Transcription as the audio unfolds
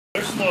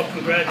all,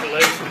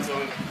 congratulations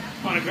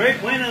on a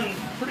great win and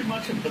pretty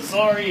much a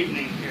bizarre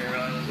evening here.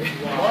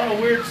 A lot of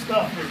weird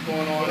stuff was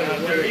going on out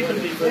there,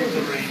 even before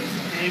the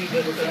game.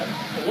 But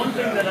the one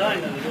thing that I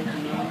noted,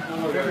 and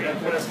I'm very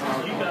impressed,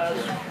 is you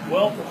guys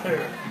well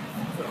prepared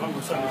for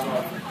Humber Summer's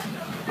offense.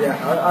 Yeah,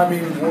 I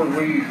mean,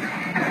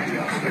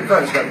 the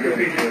credit's got to go to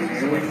the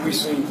kids. We've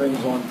seen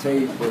things on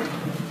tape, but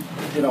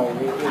you know,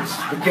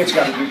 the kids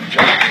got to do the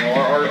job. You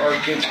know, our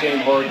kids came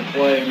hard to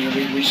play. I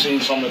mean, we've seen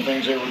some of the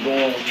things they were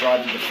doing. We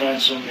tried to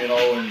defense them, you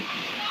know, and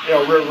you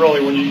know,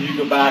 really, when you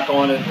go back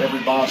on it,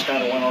 every bounce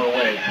kind of went our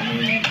way. I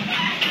mean,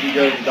 you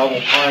go to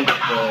double punt,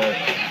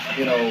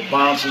 you know,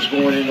 bounces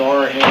going into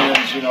our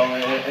hands, you know,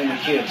 and the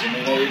kids. I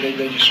mean,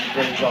 they just did a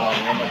great job.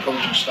 You know, my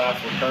coaching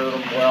staff prepared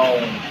them well,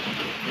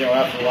 and you know,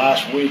 after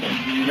last week,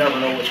 you never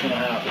know what's going to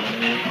happen. I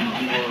mean,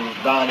 we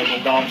were down in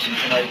the dumps, and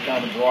tonight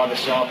kind of brought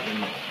us up.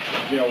 And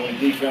you know, when the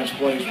defense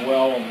plays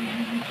well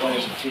and you play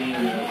as a team,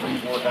 you know,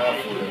 things work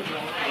out for you.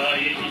 Well,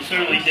 you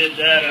certainly did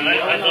that, and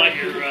I thought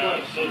your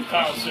both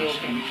Kyle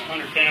Silk and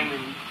Hunter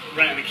Cameron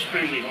ran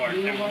extremely hard.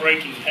 They were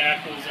breaking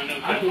tackles. I know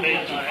Coach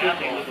Bates not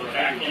happy with the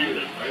tackling,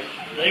 but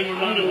they were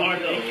running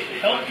hard. They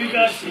helped you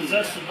guys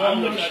possess the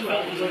ball, which I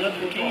felt was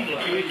another key,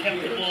 that you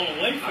kept the ball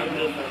away from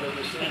them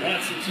and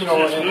had some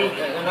success moving.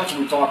 And that's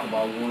what we talk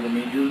about, Ward. I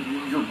mean,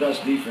 your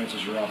best defense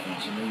is your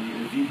offense. I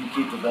mean, if you can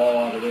keep the ball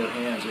out of their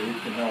hands,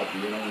 it can help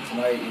you. You know, and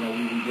tonight, you know,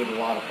 we did a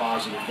lot of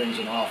positive things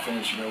in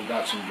offense. You know,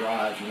 got some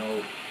drives. You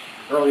know,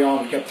 early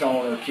on, we kept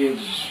telling our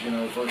kids, you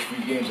know, the first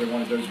few games they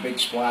wanted those big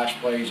splash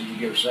plays and you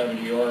give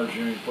 70 yards,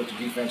 you know, you put the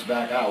defense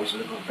back out. We said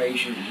if we're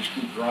patient, you just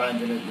keep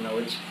grinding it. You know,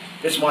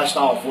 it's my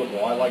style of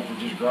football. I like to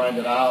just grind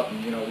it out,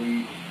 and you know,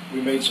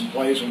 we made some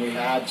plays when we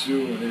had to,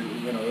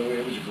 and you know,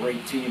 it was a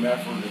great team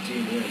effort and a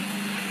team win.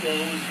 Well,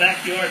 it was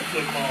backyard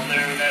football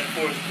there in that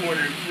fourth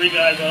quarter. 3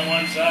 guys on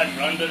one side,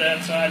 run to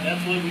that side.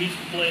 That's what we used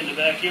to play in the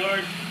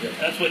backyard. Yeah.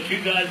 That's what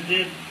you guys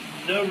did.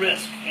 No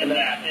risk in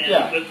that. And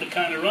yeah, with the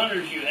kind of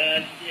runners you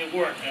had, it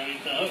worked. I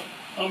mean, to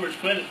Humber's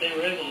credit, they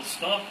were able to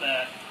stop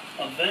that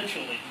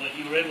eventually, but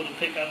you were able to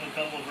pick up a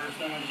couple of first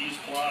downs, use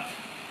clock.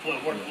 Well,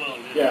 it worked well.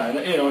 Yeah,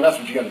 and you know, and that's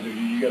what you got to do.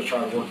 You got to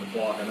try to work the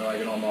clock. I know I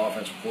get on the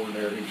offensive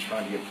coordinator. He was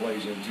trying to get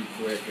plays in too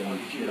quick,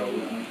 and you know,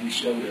 we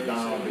slowed it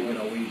down. But you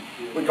know,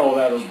 we call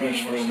that our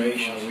beast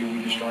formation.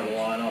 We just try to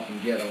line up and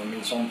get them. I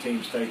mean, some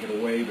teams take it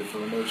away, but for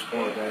the most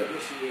part,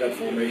 that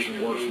formation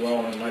works well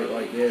on a night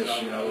like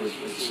this. You know,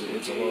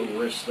 it's a low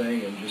risk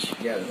thing, and just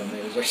get it. I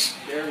mean, it's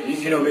like,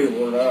 you know me,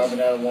 Lord. I've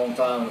been at it a long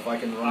time, and if I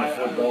can run the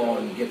football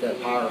and get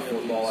that power of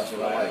football, that's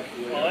what I like.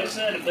 Well, I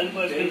said if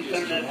anybody's going to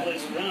turn that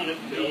place around, it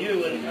would be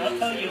you. And I'll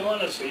tell you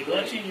honestly,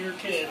 watching your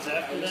kids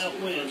after that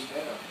win,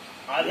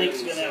 I think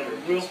it's going to have a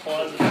real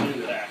positive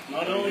impact.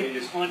 Not only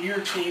on your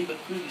team, but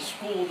through the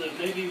school, that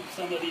maybe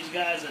some of these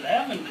guys that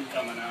haven't been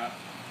coming out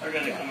are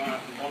going to come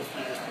out and both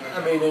finish.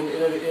 I mean,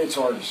 it's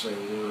hard to say.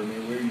 I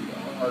mean,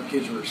 our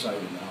kids are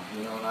excited now.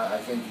 You know, and I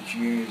think the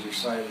community is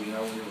excited. You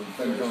know, when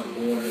things aren't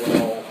going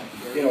well,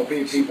 you know,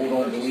 people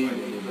don't believe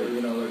in it. But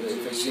you know,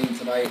 if they seen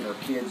tonight and our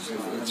kids,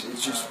 it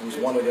just was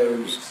one of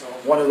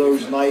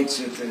those nights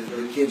that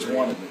the kids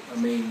wanted it. I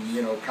mean,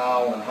 you know,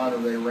 Kyle and Hunter,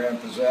 they ran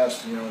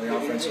possessed. You know, the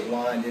offensive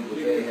line did what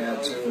they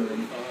had to.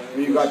 And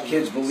when you got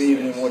kids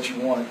believing in what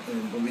you want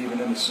and believing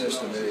in the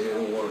system,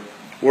 it'll work.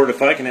 Ward,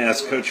 if I can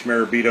ask Coach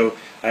Marabito,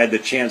 I had the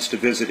chance to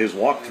visit his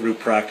walkthrough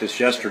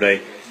practice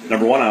yesterday.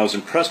 Number one, I was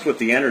impressed with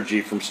the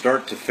energy from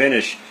start to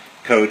finish,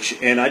 Coach,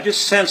 and I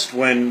just sensed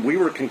when we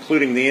were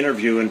concluding the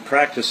interview and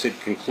practice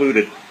had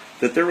concluded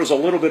that there was a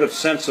little bit of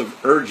sense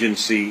of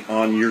urgency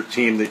on your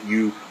team, that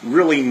you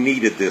really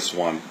needed this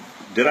one.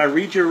 Did I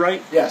read you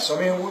right? Yes. I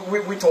mean,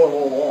 we told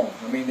them all along.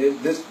 I mean,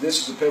 this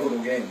is a pivotal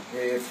game.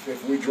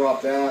 If we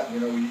drop that, you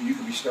know, you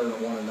could be starting at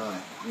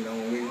 1-9. You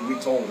know, we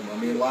told them. I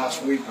mean,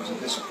 last week was a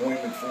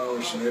disappointment for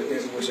us, and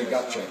it was a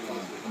gut check time.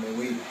 I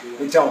mean,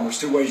 we tell them there's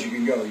 2 ways you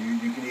can go.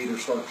 You can either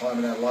start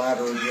climbing that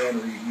ladder again,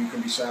 or you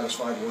can be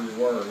satisfied where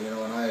you were. You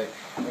know, and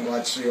I'm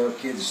glad to see our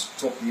kids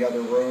took the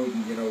other road,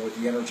 and you know,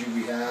 with the energy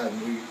we had,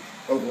 and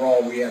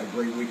overall we had a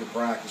great week of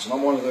practice. And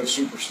I'm one of those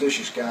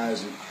superstitious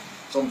guys that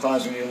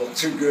sometimes when you look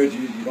too good,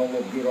 you don't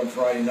look good on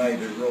Friday night,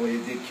 but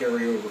it did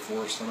carry over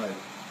for us tonight.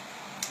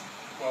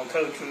 Well,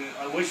 Coach,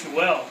 I wish you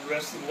well the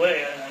rest of the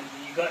way.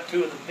 You got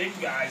 2 of the big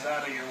guys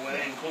out of your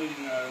way,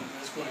 including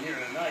this one here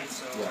tonight.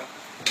 So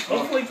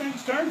hopefully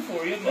things turn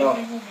for you.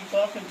 Maybe we'll be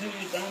talking to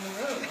you down the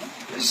road.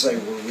 Huh? Just say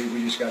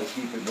we just got to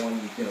keep it one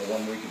week at a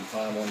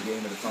time, one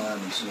game at a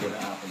time, and see what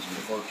happens. But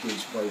if our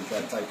kids play with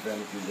that type of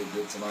energy they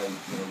did tonight,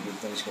 you know, good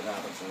things could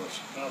happen for us.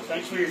 Well,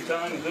 thanks for your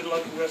time, and good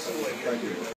luck the rest of the way. Thank you.